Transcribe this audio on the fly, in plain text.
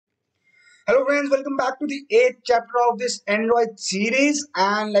Hello friends, welcome back to the 8th chapter of this Android series,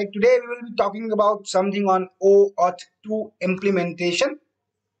 and like today we will be talking about something on OAuth2 implementation.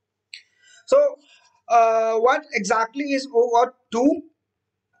 So what exactly is OAuth2?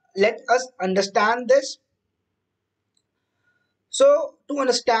 Let us understand this. So to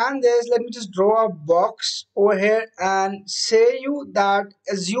understand this, let me just draw a box over here and say you that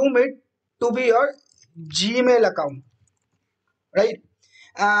assume it to be your Gmail account, right?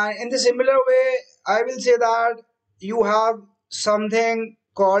 And in the similar way, I will say that you have something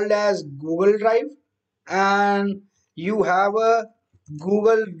called as Google Drive, and you have a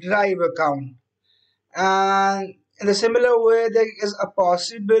Google Drive account. And in the similar way, there is a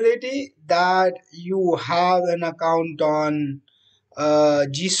possibility that you have an account on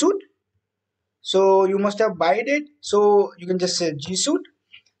G Suite. So you must have bought it. So you can just say G Suite.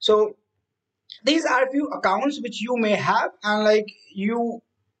 So these are a few accounts which you may have, and like you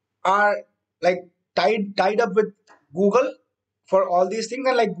are like tied up with Google for all these things,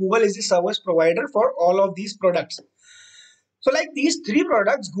 and like Google is the service provider for all of these products. So like these three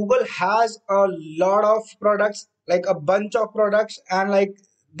products, Google has a lot of products, like a bunch of products, and like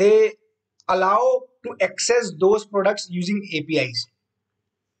they allow to access those products using APIs.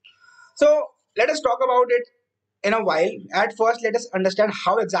 So let us talk about it in a while. At first, let us understand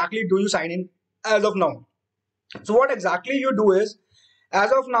how exactly do you sign in as of now. So what exactly you do is,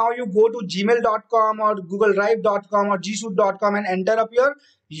 as of now, you go to gmail.com or googledrive.com or gsuite.com and enter up your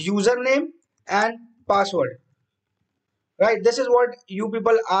username and password. Right? This is what you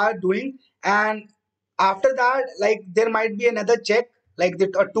people are doing. And after that, like there might be another check, like a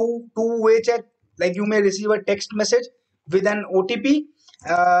two-way check, like you may receive a text message with an OTP.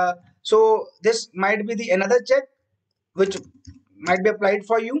 So this might be the another check which might be applied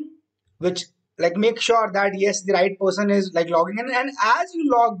for you, which like make sure that yes, the right person is like logging in. And as you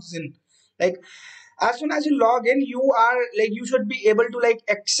logs in, like as soon as you log in, you are like you should be able to like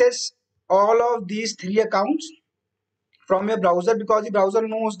access all of these three accounts from your browser, because the browser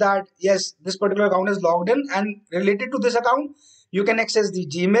knows that yes, this particular account is logged in, and related to this account you can access the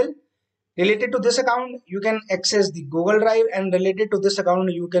Gmail, related to this account you can access the Google Drive, and related to this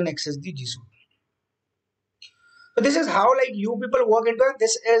account you can access the G Suite. So this is how like you people work into it.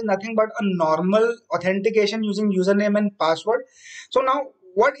 This is nothing but a normal authentication using username and password. So now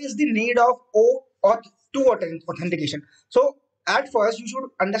what is the need of OAuth2 authentication? So at first you should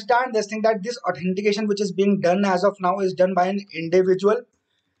understand this thing, that this authentication which is being done as of now is done by an individual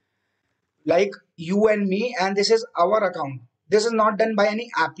like you and me, and this is our account. This is not done by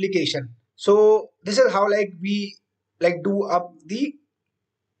any application. So this is how like we like do up the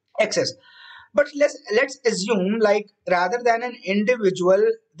access. But let's assume like rather than an individual,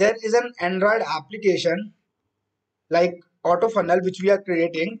 there is an Android application like AutoFunnel which we are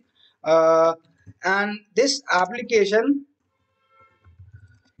creating, uh, and this application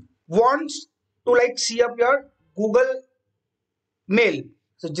wants to like see up your Google Mail.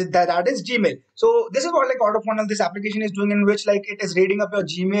 So that is Gmail. So this is what like AutoFunnel, this application is doing, in which like it is reading up your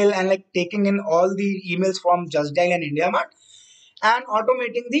Gmail and like taking in all the emails from Just Dial and IndiaMart and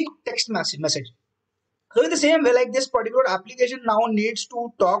automating the text message. So in the same way, like this particular application now needs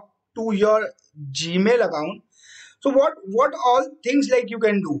to talk to your Gmail account. So what all things like you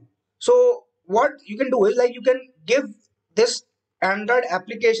can do? So what you can do is like you can give this Android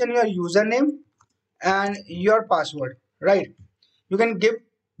application your username and your password, right? You can give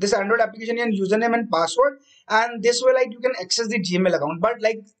this Android application your username and password, and this way like you can access the Gmail account. But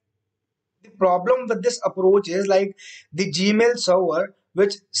like the problem with this approach is like the Gmail server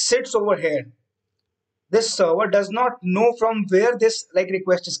which sits over here, this server does not know from where this like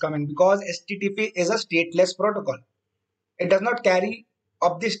request is coming, because HTTP is a stateless protocol. It does not carry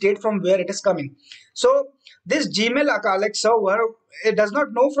up the state from where it is coming. So this Gmail account like server, it does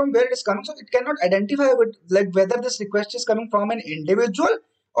not know from where it is coming, so it cannot identify with like whether this request is coming from an individual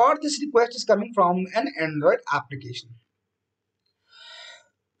or this request is coming from an Android application.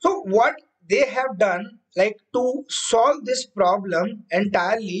 So what they have done, like to solve this problem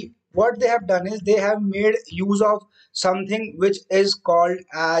entirely, what they have done is they have made use of something which is called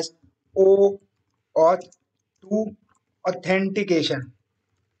as OAuth2 authentication.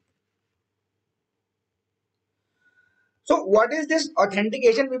 So what is this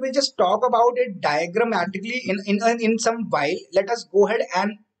authentication? We will just talk about it diagrammatically in some while. Let us go ahead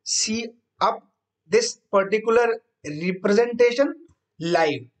and see up this particular representation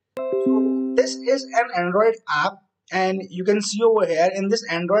live. So this is an Android app, and you can see over here in this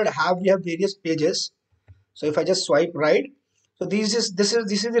Android app we have various pages. So if I just swipe right, so this is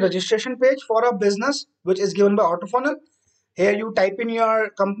the registration page for a business which is given by AutoFunnel. Here you type in your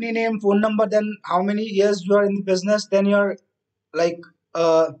company name, phone number, then how many years you are in the business, then your like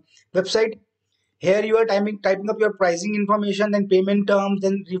website. Here you are typing up your pricing information, then payment terms,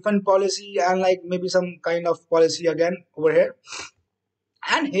 then refund policy, and like maybe some kind of policy again over here.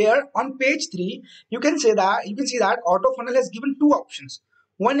 And here on page 3, you can see that AutoFunnel has given two options.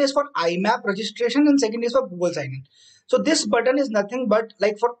 One is for IMAP registration and second is for Google Sign-in. So this button is nothing but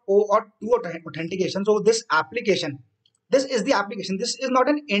like for OAuth2 authentication. So this is the application. This is not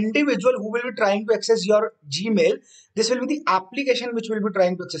an individual who will be trying to access your Gmail. This will be the application which will be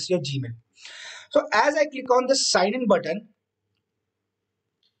trying to access your Gmail. So as I click on the sign in button,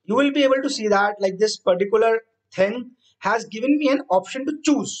 you will be able to see that like this particular thing has given me an option to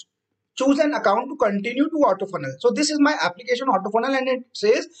choose an account to continue to AutoFunnel. So this is my application AutoFunnel, and it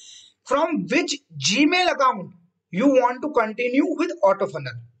says from which Gmail account you want to continue with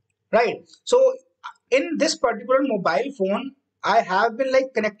AutoFunnel, right? So in this particular mobile phone, I have been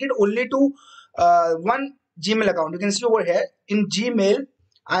like connected only to one Gmail account. You can see over here in Gmail,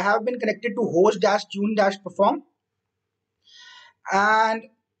 I have been connected to host-tune-perform. And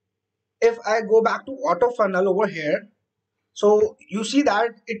if I go back to AutoFunnel over here, so you see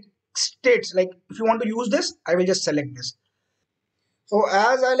that it states like if you want to use this, I will just select this. So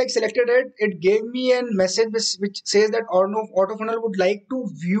as I like selected it, it gave me a message which says that AutoFunnel would like to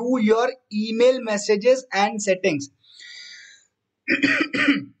view your email messages and settings.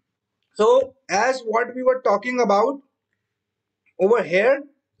 So as what we were talking about over here,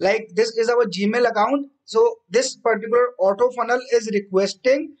 like this is our Gmail account. So this particular AutoFunnel is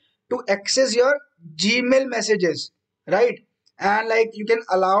requesting to access your Gmail messages, right? And like you can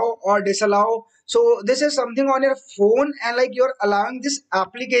allow or disallow. So this is something on your phone, and like you're allowing this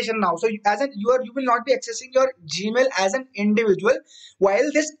application now. So you will not be accessing your Gmail as an individual,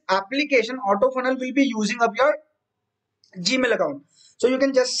 while this application AutoFunnel will be using up your Gmail account. So you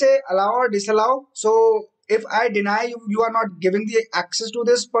can just say allow or disallow. So if I deny you, you are not giving the access to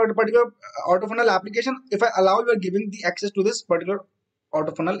this particular AutoFunnel application. If I allow, you are giving the access to this particular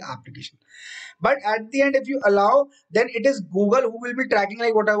AutoFunnel application. But at the end, if you allow, then it is Google who will be tracking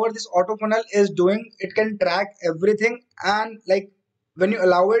like whatever this AutoFunnel is doing. It can track everything, and like when you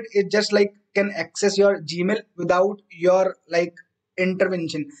allow it, it just like can access your Gmail without your like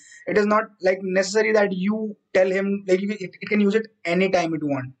intervention. It is not like necessary that you tell him, like it can use it anytime it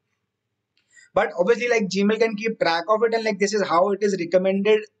want. But obviously like Gmail can keep track of it, and like this is how it is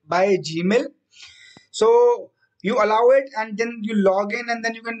recommended by Gmail. So you allow it and then you log in, and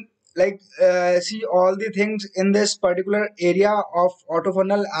then you can like see all the things in this particular area of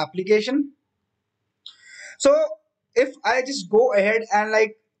AutoFunnel application. So if I just go ahead and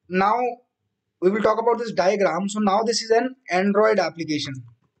like now we will talk about this diagram. So now this is an Android application,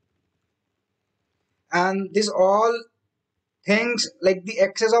 and this all things like the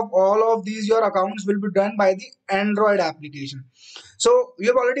access of all of these your accounts will be done by the Android application. So you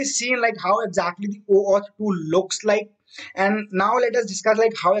have already seen like how exactly the OAuth2 looks like, and now let us discuss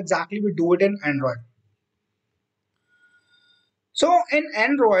like how exactly we do it in Android. So in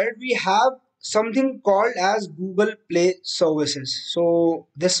Android we have something called as Google Play services. So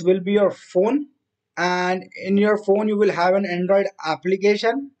this will be your phone, and in your phone you will have an Android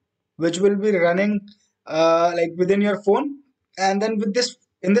application which will be running like within your phone. And then with this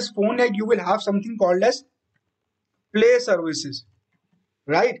in this phone, like you will have something called as Play services,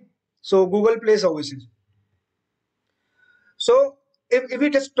 right? So Google Play services. So if we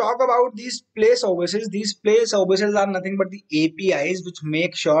just talk about these play services are nothing but the APIs which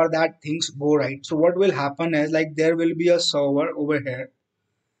make sure that things go right. So what will happen is like there will be a server over here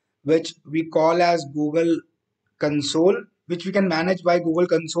which we call as Google Console, which we can manage by Google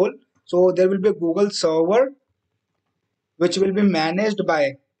Console. So there will be a Google server which will be managed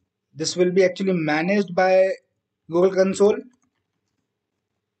by, this will be actually managed by Google Console.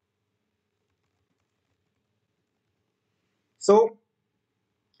 So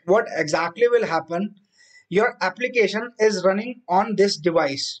what exactly will happen, your application is running on this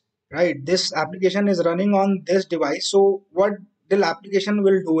device, right? This application is running on this device. So what the application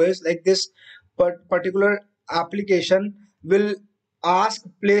will do is like this particular application will ask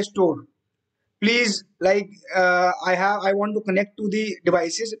Play Store, please like I want to connect to the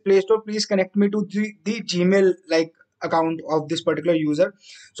devices, Play Store please connect me to the Gmail like account of this particular user.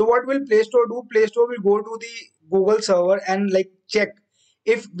 So what will Play Store do? Play Store will go to the Google server and like check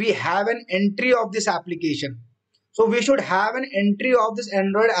if we have an entry of this application. So we should have an entry of this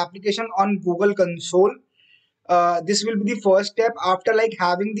Android application on Google Console. This will be the first step. After like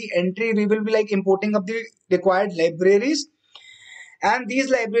having the entry, we will be like importing up the required libraries, and these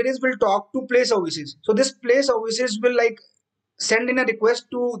libraries will talk to Play services. So this Play services will like send in a request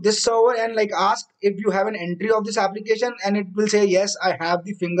to this server and like ask if you have an entry of this application, and it will say yes, I have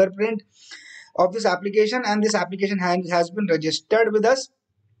the fingerprint of this application and this application has been registered with us.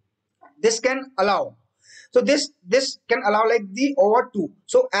 This can allow, so this can allow like the OAuth2.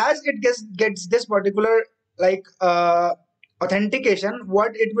 So as it gets this particular like authentication,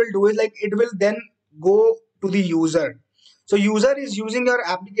 what it will do is like it will then go to the user. So user is using your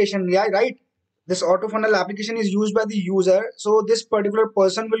application, yeah, right? This auto funnel application is used by the user, so this particular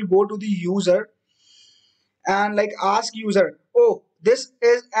person will go to the user and like ask user, oh, this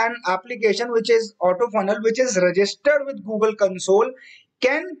is an application which is auto funnel, which is registered with Google Console,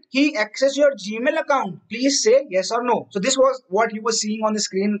 can he access your Gmail account? Please say yes or no. So this was what you were seeing on the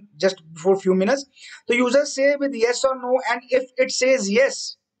screen just before a few minutes. The user say with yes or no, and if it says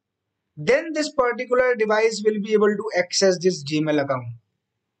yes, then this particular device will be able to access this Gmail account.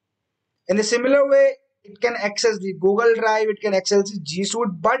 In a similar way, it can access the Google Drive, it can access the G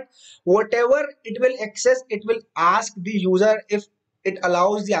Suite, but whatever it will access, it will ask the user if it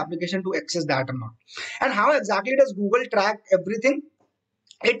allows the application to access that or not. And how exactly does Google track everything?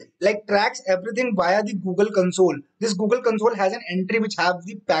 It like tracks everything via the Google Console. This Google Console has an entry which have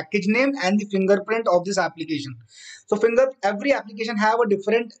the package name and the fingerprint of this application. So every application have a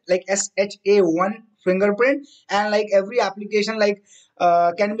different like SHA1 fingerprint, and like every application like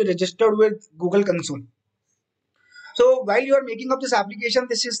can be registered with Google Console. So while you are making up this application,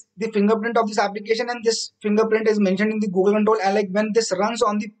 this is the fingerprint of this application, and this fingerprint is mentioned in the Google Control. And like when this runs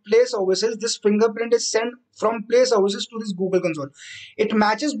on the Play services, this fingerprint is sent from Play services to this Google Console. It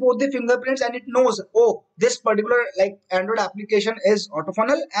matches both the fingerprints, and it knows, oh, this particular like Android application is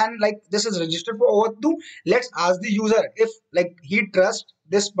autofunnel, and like this is registered for OAuth2. Let's ask the user if like he trusts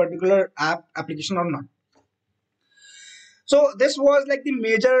this particular application or not. So this was like the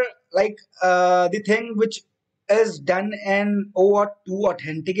major like the thing which is done in OAuth2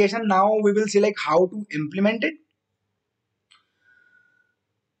 authentication. Now we will see like how to implement it.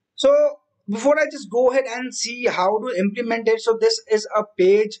 So before I just go ahead and see how to implement it, so this is a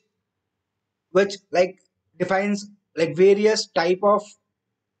page which like defines like various type of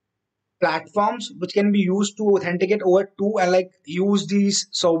platforms which can be used to authenticate OAuth2 and like use these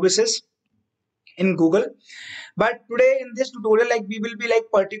services in Google. But today in this tutorial, like we will be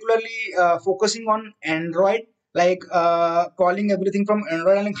like particularly focusing on Android, like calling everything from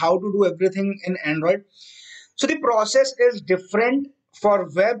Android and like how to do everything in Android. So the process is different for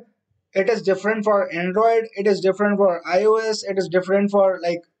web, it is different for Android, it is different for iOS, it is different for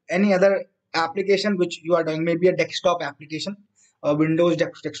like any other application which you are doing, maybe a desktop application, a Windows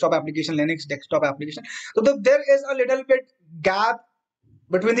desktop application, Linux desktop application. So there is a little bit gap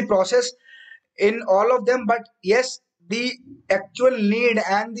between the process in all of them, but yes, the actual need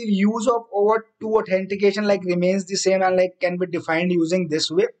and the use of OAuth2 authentication like remains the same and like can be defined using this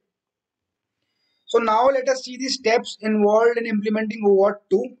way. So now let us see the steps involved in implementing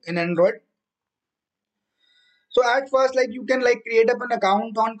OAuth2 in Android. So at first, like you can like create up an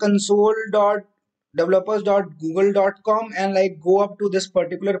account on console.developers.google.com and like go up to this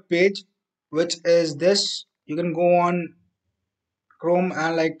particular page, which is this. You can go on Chrome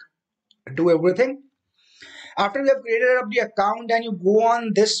and like do everything. After you have created up the account and you go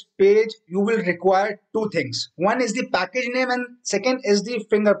on this page, you will require two things. One is the package name and second is the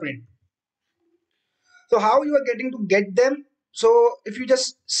fingerprint. So how you are getting to get them? So if you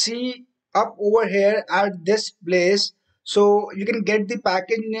just see up over here at this place, so you can get the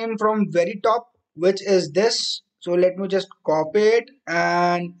package name from very top, which is this. So let me just copy it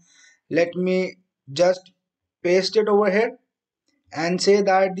and let me just paste it over here and say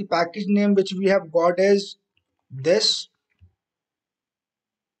that the package name which we have got is this.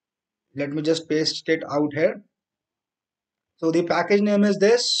 Let me just paste it out here. So the package name is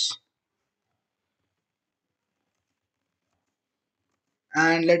this,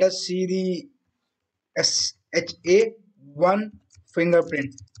 and let us see the SHA1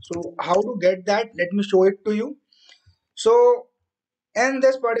 fingerprint. So how to get that? Let me show it to you. So in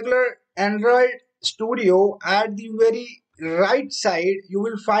this particular Android Studio, at the very right side, you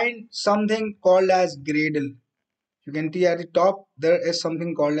will find something called as Gradle. You can see at the top there is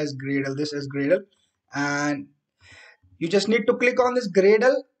something called as Gradle. This is Gradle, and you just need to click on this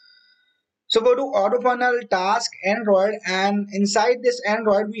Gradle. So go to AutoFunnel Task Android, and inside this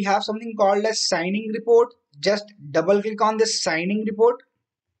Android we have something called as signing report. Just double click on this signing report,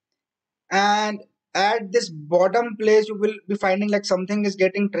 and at this bottom place you will be finding like something is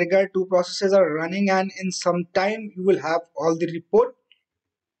getting triggered, two processes are running, and in some time you will have all the report.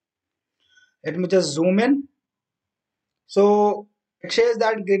 Let me just zoom in. So it says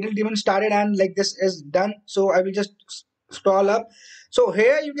that Gradle even started and like this is done. So I will just scroll up. So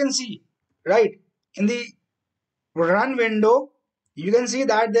here you can see, right, in the run window, you can see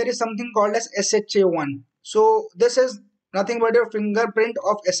that there is something called as SHA1. So this is nothing but your fingerprint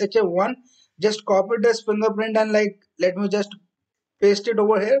of SHA1. Just copy this fingerprint and like let me just paste it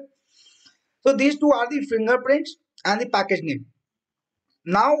over here. So these two are the fingerprints and the package name.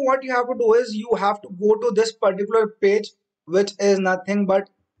 Now what you have to do is you have to go to this particular page, which is nothing but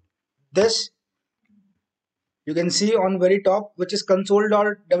this. You can see on very top, which is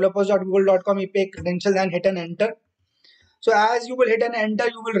console.developers.google.com API credentials, and hit an enter. So as you will hit an enter,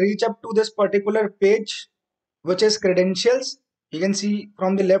 you will reach up to this particular page, which is credentials. You can see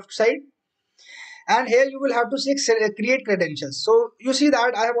from the left side. And here you will have to say create credentials. So you see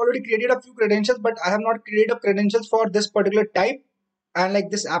that I have already created a few credentials, but I have not created a credentials for this particular type and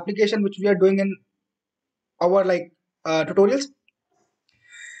like this application which we are doing in our like tutorials.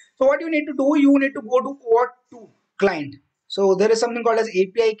 So what you need to do, you need to go to OAuth2 client. So there is something called as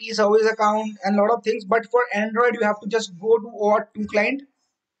API key service account and a lot of things. But for Android, you have to just go to OAuth2 client.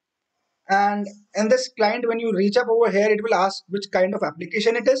 And in this client, when you reach up over here, it will ask which kind of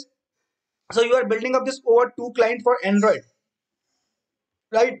application it is. So you are building up this OAuth2 client for Android,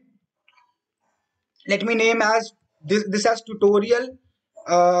 right? Let me name as this as tutorial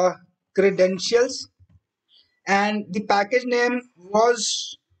credentials, and the package name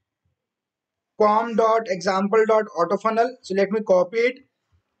was com.example.autofunnel. So let me copy it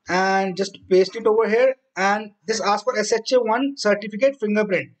and just paste it over here, and this asks for SHA1 certificate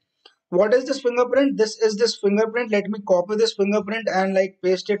fingerprint. What is this fingerprint? This is this fingerprint. Let me copy this fingerprint and like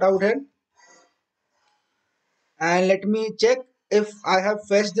paste it out here, and let me check if I have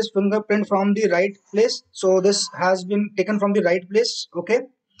fetched this fingerprint from the right place. So this has been taken from the right place. Okay,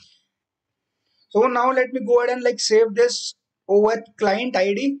 so now let me go ahead and like save this OAuth client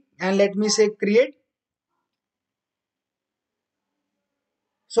ID and let me say create.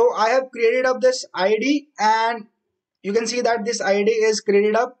 So I have created up this ID, and you can see that this ID is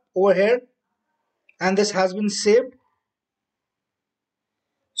created up over here, and this has been saved.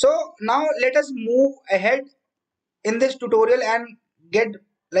 So now let us move ahead in this tutorial and get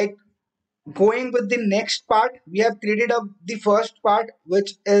like going with the next part. We have created up the first part,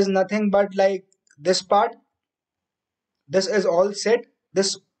 which is nothing but like this part. This is all set.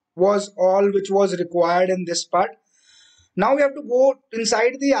 This was all which was required in this part. Now we have to go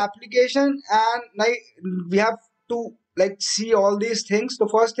inside the application and like we have to like see all these things. The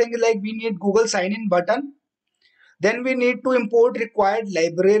first thing is like we need Google sign in button. Then we need to import required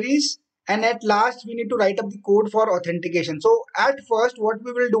libraries, and at last we need to write up the code for authentication. So at first what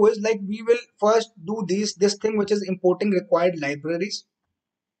we will do is like we will first do this thing which is importing required libraries.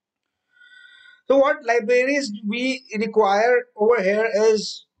 So what libraries we require over here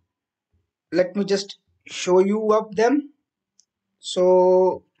is, let me just show you up them.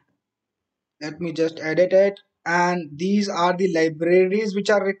 So let me just edit it, and these are the libraries which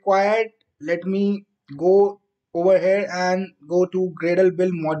are required. Let me go over here and go to Gradle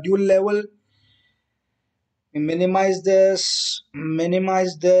build module level. Minimize this,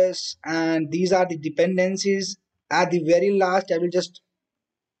 and these are the dependencies. At the very last I will just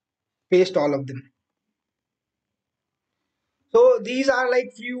paste all of them. So these are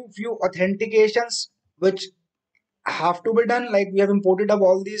like few authentications which have to be done. Like we have imported up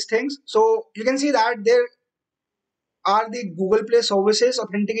all these things, so you can see that there are the Google Play Services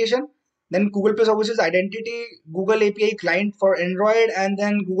authentication, then Google Play Services identity, Google API client for Android, and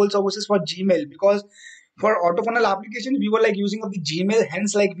then Google Services for Gmail. Because for autofunnel applications, we were like using up the Gmail,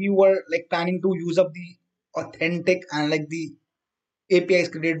 hence like we were like planning to use up the authentic and like the APIs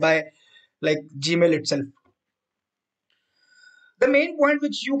created by like Gmail itself. The main point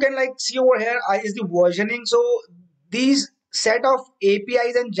which you can like see over here is the versioning. So these set of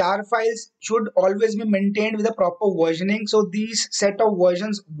APIs and jar files should always be maintained with a proper versioning. So these set of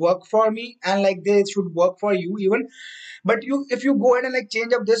versions work for me, and like they should work for you even. But you, if you go ahead and like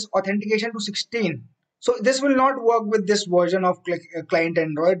change up this authentication to 16, so this will not work with this version of client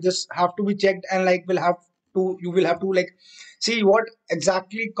Android. This have to be checked, and like you will have to like see what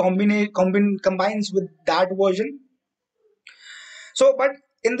exactly combines with that version. So but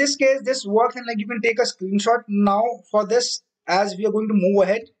in this case this works, and like you can take a screenshot now for this as we are going to move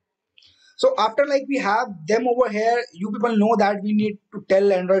ahead. So after like we have them over here, you people know that we need to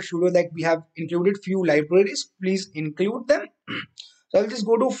tell Android Studio that we have included few libraries, please include them. So I'll just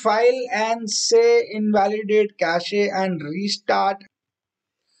go to file and say invalidate cache and restart.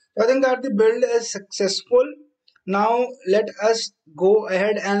 I think that the build is successful. Now let us go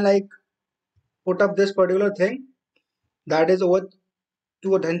ahead and like put up this particular thing, that is over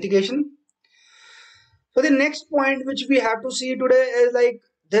to authentication. So the next point which we have to see today is like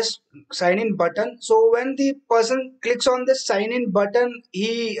this sign in button. So when the person clicks on this sign in button,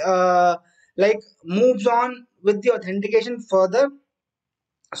 he like moves on with the authentication further.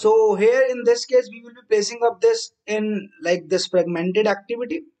 So here in this case, we will be placing up this in like this fragmented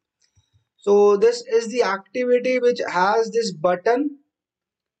activity. So this is the activity which has this button.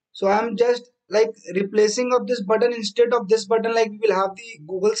 So I'm just like replacing of this button. Instead of this button, like we will have the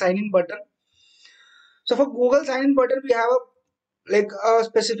Google sign in button. So for Google sign in button, we have a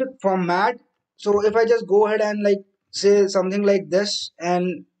specific format. So if I just go ahead and like say something like this,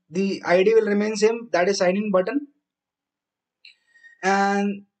 and the ID will remain same, that is sign in button.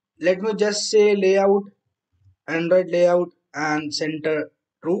 And let me just say layout, Android layout, and center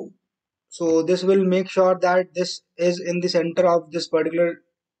true. So this will make sure that this is in the center of this particular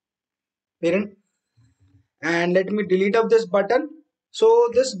parent. And let me delete up this button. So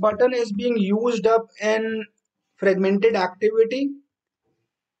this button is being used up in fragmented activity.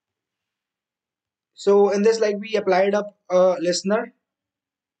 So in this, like we applied up a listener,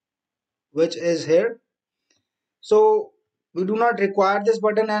 which is here. So we do not require this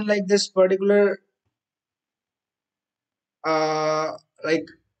button, and like this particular uh like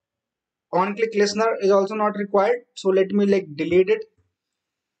on click listener is also not required. So let me like delete it,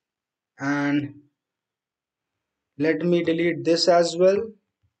 and let me delete this as well,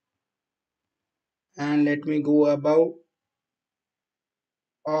 and let me go above.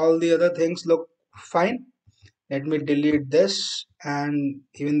 All the other things look fine. Let me delete this, and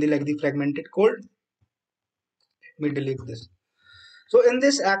even the like the fragmented code, let me delete this. So in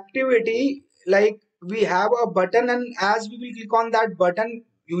this activity, like we have a button, and as we will click on that button,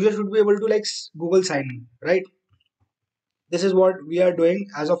 user should be able to like Google sign in, right? This is what we are doing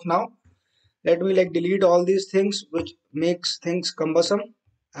as of now. Let me like delete all these things which makes things cumbersome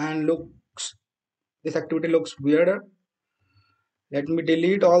and looks, this activity looks weirder. Let me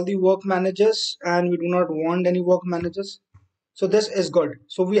delete all the work managers, and we do not want any work managers. So this is good.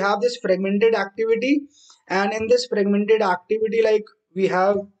 So we have this fragmented activity, and in this fragmented activity, like we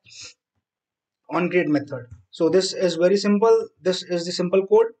have on create method. So this is very simple. This is the simple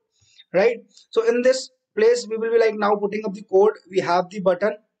code, right? So in this place, we will be like now putting up the code. We have the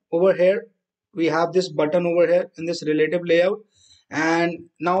button over here. We have this button over here in this relative layout, and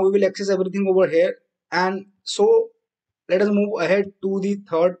now we will access everything over here. And so let us move ahead to the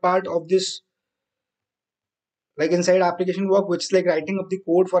third part of this, like inside application work, which is like writing up the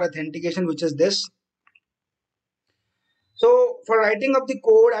code for authentication, which is this. So for writing up the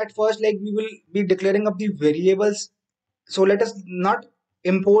code, at first, like we will be declaring up the variables. So let us not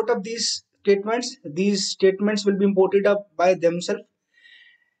import up these statements. These statements will be imported up by themselves.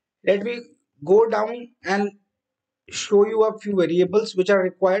 Let me go down and show you a few variables which are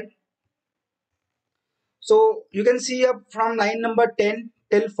required. So you can see up from line number 10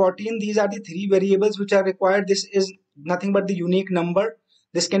 till 14, these are the three variables which are required. This is nothing but the unique number.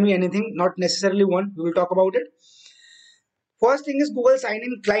 This can be anything, not necessarily one. We will talk about it. First thing is Google sign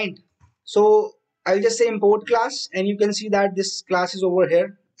in client. So I'll just say import class, and you can see that this class is over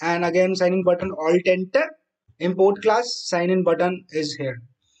here. And again, sign in button, alt enter, import class, sign in button is here.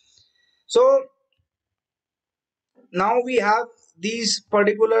 So now we have these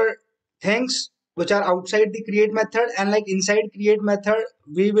particular things which are outside the create method, and like inside create method,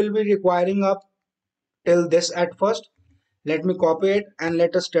 we will be requiring up till this at first. Let me copy it and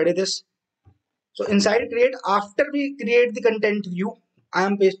let us study this. So inside create, after we create the content view, I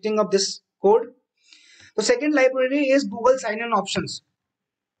am pasting up this code. The second library is Google sign-in options.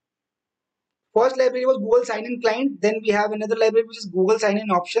 First library was Google sign-in client. Then we have another library which is Google sign-in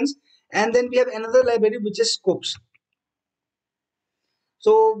options, and then we have another library which is scopes.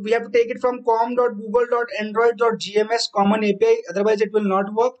 So we have to take it from com.google.android.gms common API. Otherwise, it will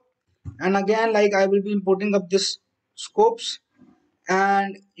not work. And again, like I will be importing up this scopes,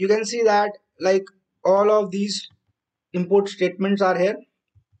 and you can see that like all of these import statements are here.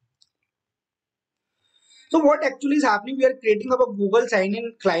 So what actually is happening, we are creating up a Google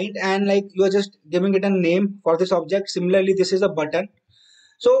sign-in client, and like you are just giving it a name for this object. Similarly, this is a button.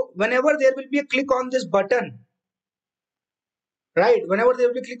 So whenever there will be a click on this button, right? Whenever there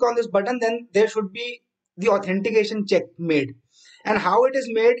will be click on this button, then there should be the authentication check made. And how it is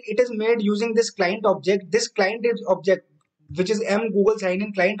made? It is made using this client object. This client is object, which is M Google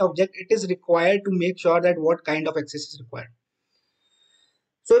sign-in client object. It is required to make sure that what kind of access is required.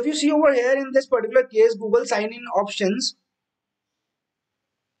 So if you see over here in this particular case, Google sign-in options,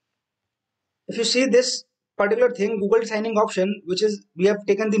 if you see this particular thing, Google signing option, which is we have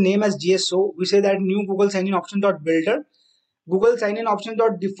taken the name as GSO, we say that new Google sign-in option dot builder, Google sign-in option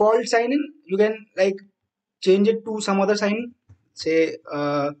dot default sign-in. You can like change it to some other sign, say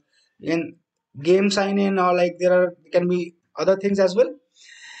in game sign in, or like there can be other things as well.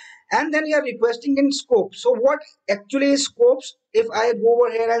 And then you are requesting in scope. So what actually is scopes? If I go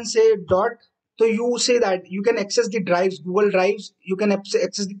over here and say dot, so you say that you can access the drives, Google Drives, you can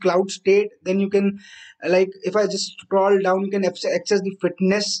access the cloud state, then you can like if I just scroll down, you can access the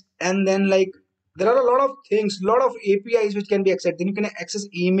fitness, and then like there are a lot of things, lot of APIs which can be accessed. Then you can access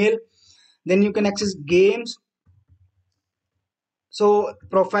email, then you can access games, so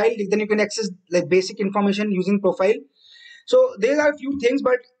profile, then you can access like basic information using profile. So these are a few things,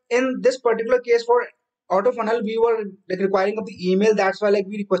 but in this particular case for auto funnel, we were like requiring of the email. That's why like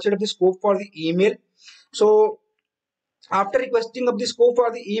we requested of the scope for the email. So after requesting of the scope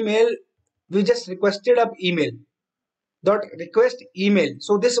for the email, we just requested of email dot request email.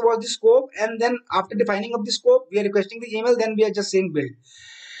 So this was the scope, and then after defining of the scope, we are requesting the email. Then we are just saying build.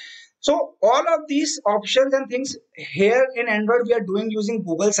 So all of these options and things here in Android we are doing using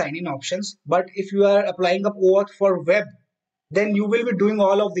Google sign-in options. But if you are applying up OAuth for web, then you will be doing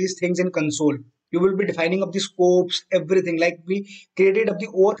all of these things in console. You will be defining up the scopes, everything. Like we created up the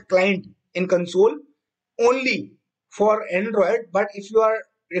OAuth client in console only for Android. But if you are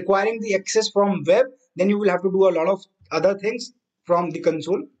requiring the access from web, then you will have to do a lot of other things from the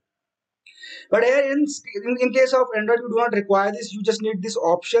console. But here in case of Android, you do not require this. You just need these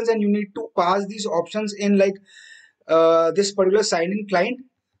options, and you need to pass these options in like this particular sign-in client.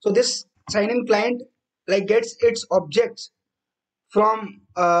 So this sign-in client like gets its objects from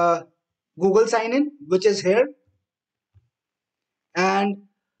Google sign-in, which is here, and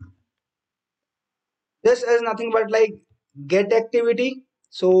this is nothing but like get activity.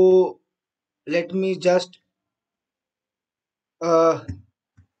 So let me just uh,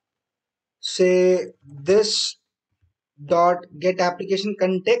 say this dot get application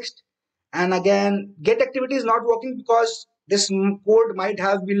context, and again get activity is not working because this code might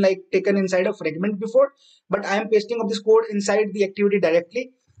have been like taken inside a fragment before, but I am pasting of this code inside the activity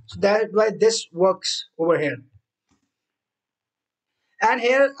directly, so that's why this works over here. And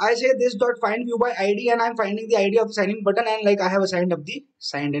here I say this dot find view by ID, and I'm finding the ID of the sign in button, and like I have assigned up the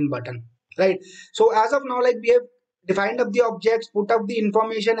signed in button, right? So as of now, like we have defined up the objects, put up the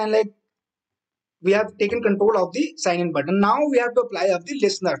information, and like we have taken control of the sign in button. Now we have to apply of the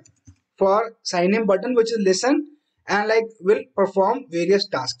listener for sign in button, which is listen and like will perform various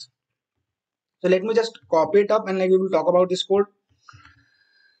tasks. So let me just copy it up, and like we will talk about this code.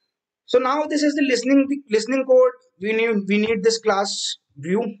 So now this is the listening code. We need this class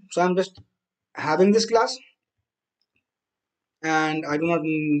view. So I'm just having this class, and I do not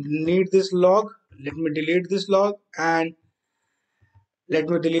need this log. Let me delete this log, and let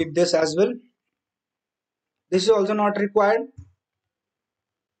me delete this as well. This is also not required.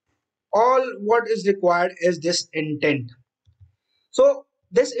 All what is required is this intent. So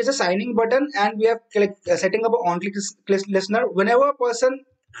this is a signing button, and we are setting up an on-click listener. Whenever a person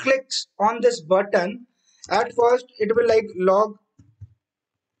clicks on this button, at first it will like log,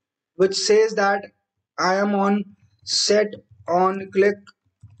 which says that I am on set on click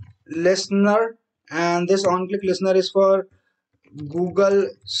listener, and this on click listener is for Google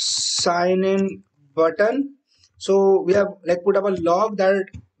sign in button. So we have like put up a log that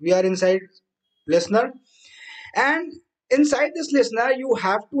we are inside listener, and inside this listener you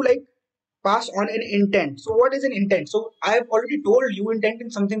have to like pass on an intent. So what is an intent? So I have already told you intent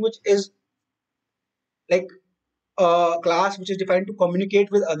is something which is like a class which is defined to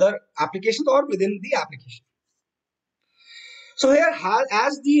communicate with other applications or within the application. So here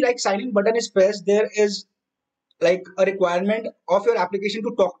as the like signing button is pressed, there is like a requirement of your application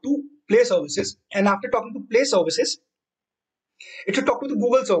to talk to play services, and after talking to play services it should talk to the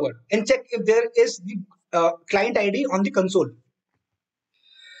Google server and check if there is the client ID on the console.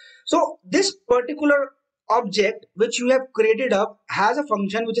 So this particular object which you have created up has a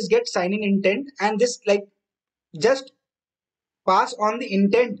function which is get signing intent, and this like just pass on the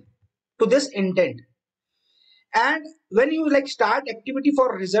intent to this intent. And when you like start activity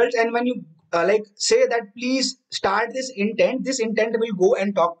for results, and when you like say that please start this intent will go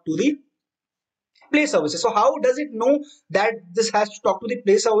and talk to the play services. So how does it know that this has to talk to the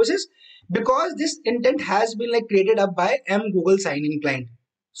play services? Because this intent has been like created up by M Google sign in client.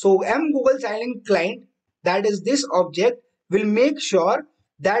 So M Google sign in client, that is this object, will make sure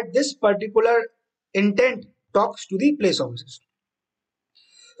that this particular intent talks to the play services.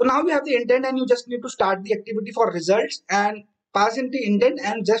 So now we have the intent, and you just need to start the activity for results and pass in the intent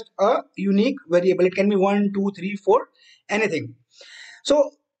and just a unique variable. It can be 1, 2, 3, 4, anything.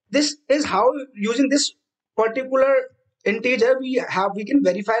 So this is how using this particular integer we can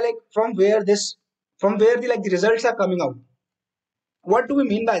verify like from where this from where the results are coming out. What do we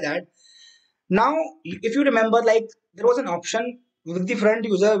mean by that? Now, if you remember, like there was an option with the front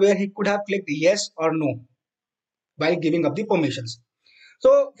user where he could have clicked yes or no while giving up the permissions.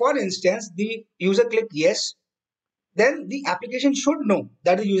 So, for instance, the user clicked yes, then the application should know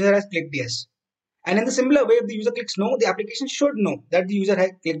that the user has clicked yes. And in the similar way, if the user clicks no, the application should know that the user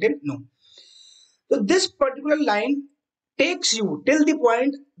has clicked in no. So this particular line takes you till the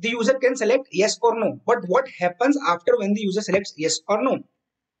point the user can select yes or no. But what happens after when the user selects yes or no?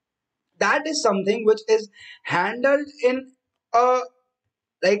 That is something which is handled in a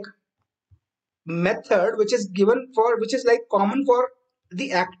like method which is given for, which is like common for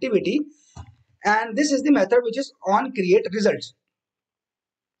the activity, and this is the method which is on create results,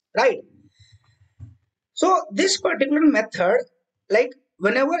 right? So this particular method, like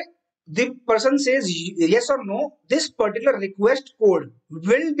whenever the person says yes or no, this particular request code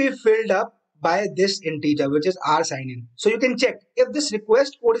will be filled up by this integer, which is r sign in. So you can check if this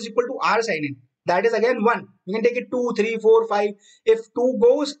request code is equal to r sign in. That is again 1. You can take it 2, 3, 4, 5. If 2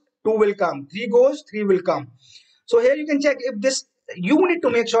 goes, 2 will come. 3 goes, 3 will come. So here you can check if this, you need to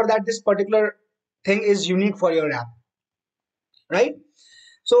make sure that this particular thing is unique for your app, right?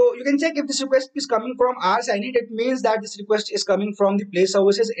 So you can check if this request is coming from r sign it means that this request is coming from the play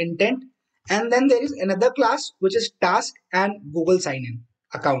services intent. And then there is another class which is task and Google sign in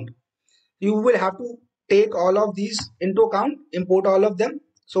account. You will have to take all of these into account, import all of them.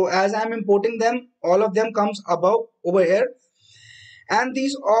 So as I am importing them, all of them comes above over here, and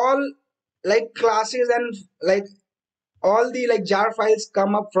these all like classes and like all the like jar files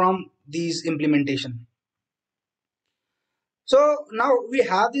come up from these implementation. So now we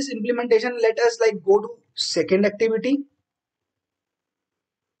have this implementation. Let us like go to second activity.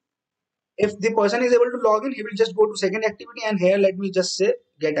 If the person is able to log in, he will just go to second activity, and here let me just say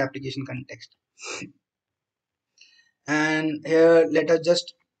get application context. And here let us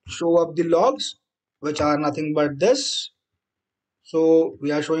just show up the logs, which are nothing but this. So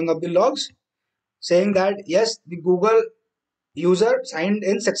we are showing up the logs saying that yes, the Google user signed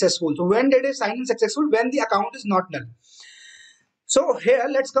in successful. So when did it sign in successful? When the account is not null. So here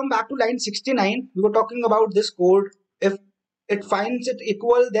let's come back to line 69. We were talking about this code. If it finds it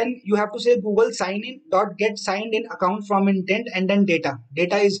equal, then you have to say Google sign in dot get signed in account from intent and then data.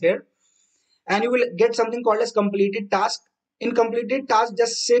 Data is here, and you will get something called as completed task. In completed task,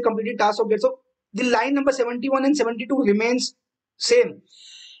 just say completed task of get. So the line number 71 and 72 remains same.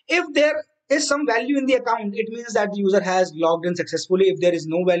 If there is some value in the account, it means that the user has logged in successfully. If there is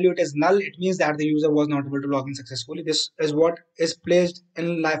no value, it is null. It means that the user was not able to log in successfully. This is what is placed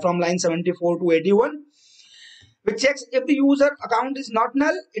in from line 74 to 81, which checks if the user account is not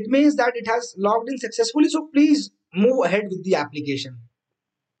null. It means that it has logged in successfully. So please move ahead with the application.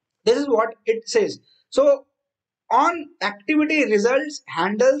 This is what it says. So on activity results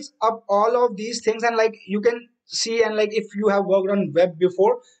handles up all of these things, and like you can see, and like if you have worked on web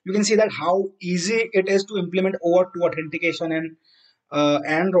before, you can see that how easy it is to implement OAuth2 authentication in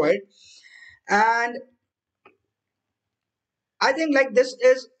Android. And I think like this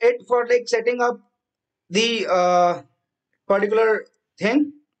is it for like setting up the particular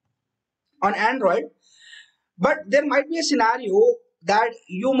thing on Android. But there might be a scenario that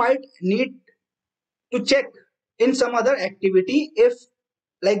you might need to check in some other activity if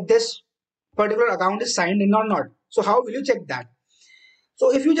like this particular account is signed in or not. So how will you check that?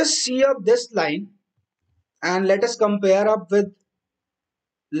 So if you just see up this line and let us compare up with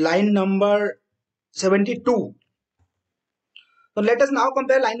line number 72. So let us now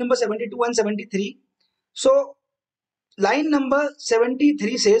compare line number 72 and 73. So line number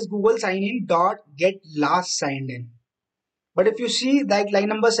 73 says Google sign in dot get last signed in. But if you see like line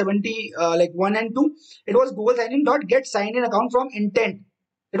number 70 like 1 and 2, it was Google sign in dot get signed in account from intent.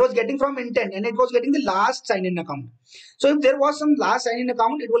 It was getting from intent, and it was getting the last sign in account. So if there was some last sign in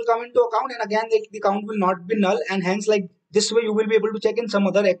account, it will come into account, and again the account will not be null, and hence like this way you will be able to check in some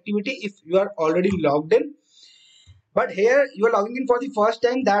other activity if you are already logged in. But here you are logging in for the first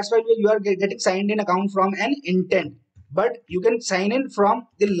time, that's why you are getting signed in account from an intent, but you can sign in from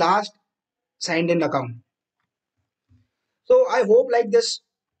the last signed in account. So I hope like this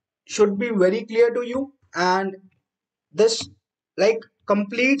should be very clear to you, and this like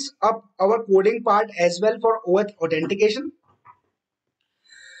completes up our coding part as well for OAuth authentication.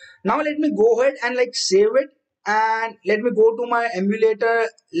 Now let me go ahead and like save it, and let me go to my emulator.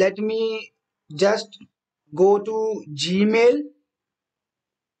 Let me just go to Gmail,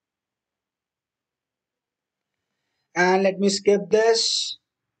 and let me skip this.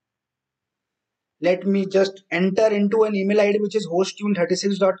 Let me just enter into an email ID which is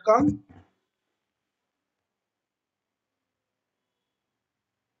hosttune36.com.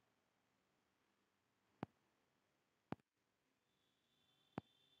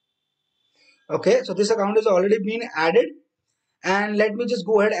 Okay, so this account is already been added, and let me just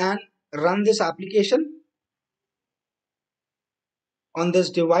go ahead and run this application on this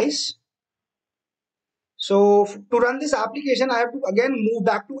device. So to run this application, I have to again move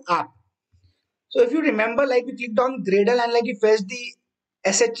back to app. So if you remember, like we clicked on Gradle and like we fetched the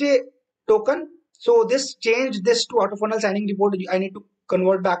SHA token. So this changed this to autofunnel signing report. I need to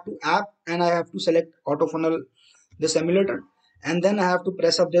convert back to app, and I have to select autofunnel this emulator, and then I have to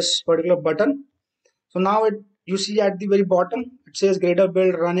press up this particular button. So now you see at the very bottom it says Gradle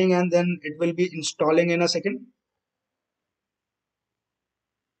build running, and then it will be installing in a second.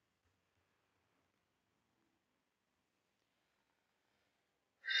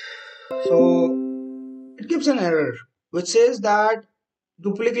 So it gives an error which says that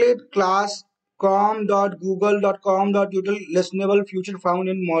duplicate class com.google.com.util listenable future found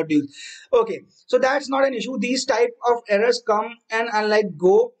in modules. Okay, so that's not an issue. These type of errors come and like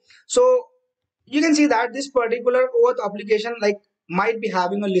go. So you can see that this particular OAuth application like might be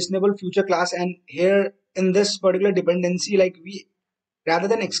having a listenable future class, and here in this particular dependency, like we, rather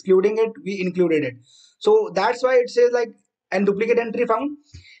than excluding it, we included it. So that's why it says like and duplicate entry found.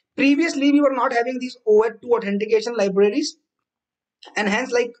 Previously we were not having these OAuth2 authentication libraries, and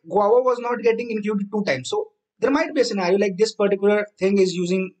hence like Guava was not getting included two times. So there might be a scenario like this particular thing is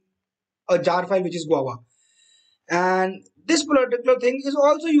using a jar file which is Guava, and this particular thing is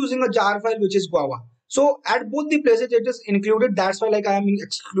also using a jar file which is Guava. So at both the places it is included. That's why like I am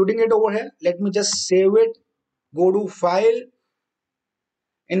excluding it over here. Let me just save it, go to file,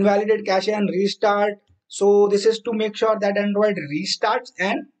 invalidate cache and restart. So this is to make sure that Android restarts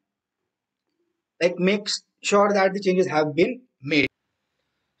and like makes sure that the changes have been made.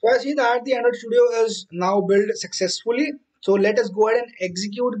 So I see that the Android Studio is now built successfully. So let us go ahead and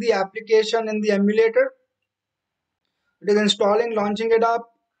execute the application in the emulator. It is installing, launching it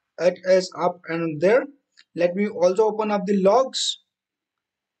up. It is up and there. Let me also open up the logs.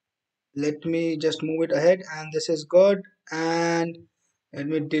 Let me just move it ahead, and this is good. And let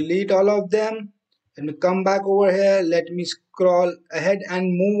me delete all of them. Let me come back over here. Let me scroll ahead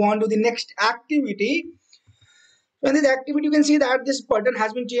and move on to the next activity. So in this activity, you can see that this button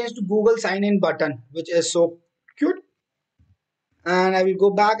has been changed to Google Sign In button, which is so cute. And I will go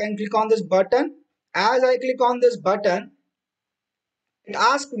back and click on this button. As I click on this button, it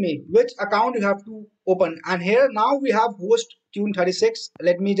asks me which account you have to open. And here now we have host tune 36.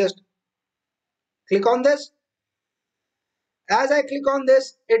 Let me just click on this. As I click on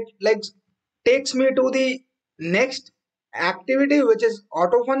this, it like takes me to the next activity, which is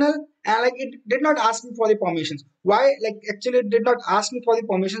auto funnel, and like it did not ask me for the permissions. Why? Like actually it did not ask me for the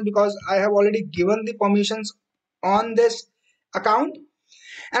permissions because I have already given the permissions on this account.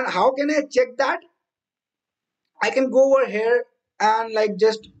 And how can I check that? I can go over here and like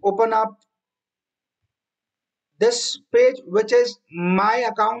just open up this page, which is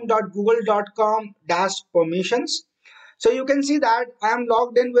myaccount.google.com dash permissions. So you can see that I am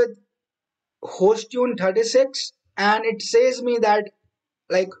logged in with hostune 36, and it says me that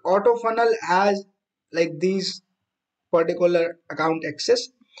like auto funnel has like these particular account access.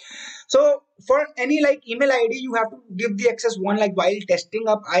 So for any like email ID, you have to give the access one. Like while testing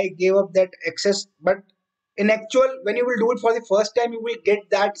up, I gave up that access, but in actual, when you will do it for the first time, you will get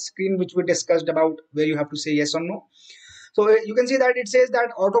that screen which we discussed about, where you have to say yes or no. So you can see that it says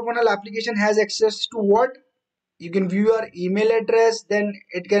that auto funnel application has access to what? You can view your email address, then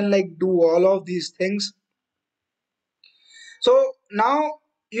it can like do all of these things. So now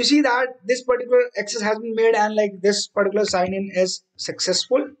you see that this particular access has been made, and like this particular sign in is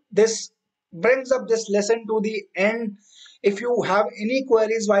successful. This brings up this lesson to the end. If you have any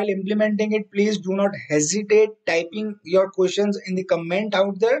queries while implementing it, please do not hesitate typing your questions in the comment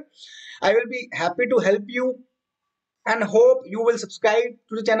out there. I will be happy to help you, and hope you will subscribe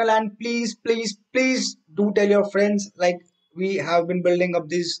to the channel, and please do tell your friends. Like we have been building up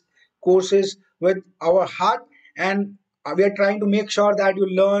these courses with our heart, and we are trying to make sure that you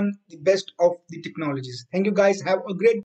learn the best of the technologies. Thank you guys, have a great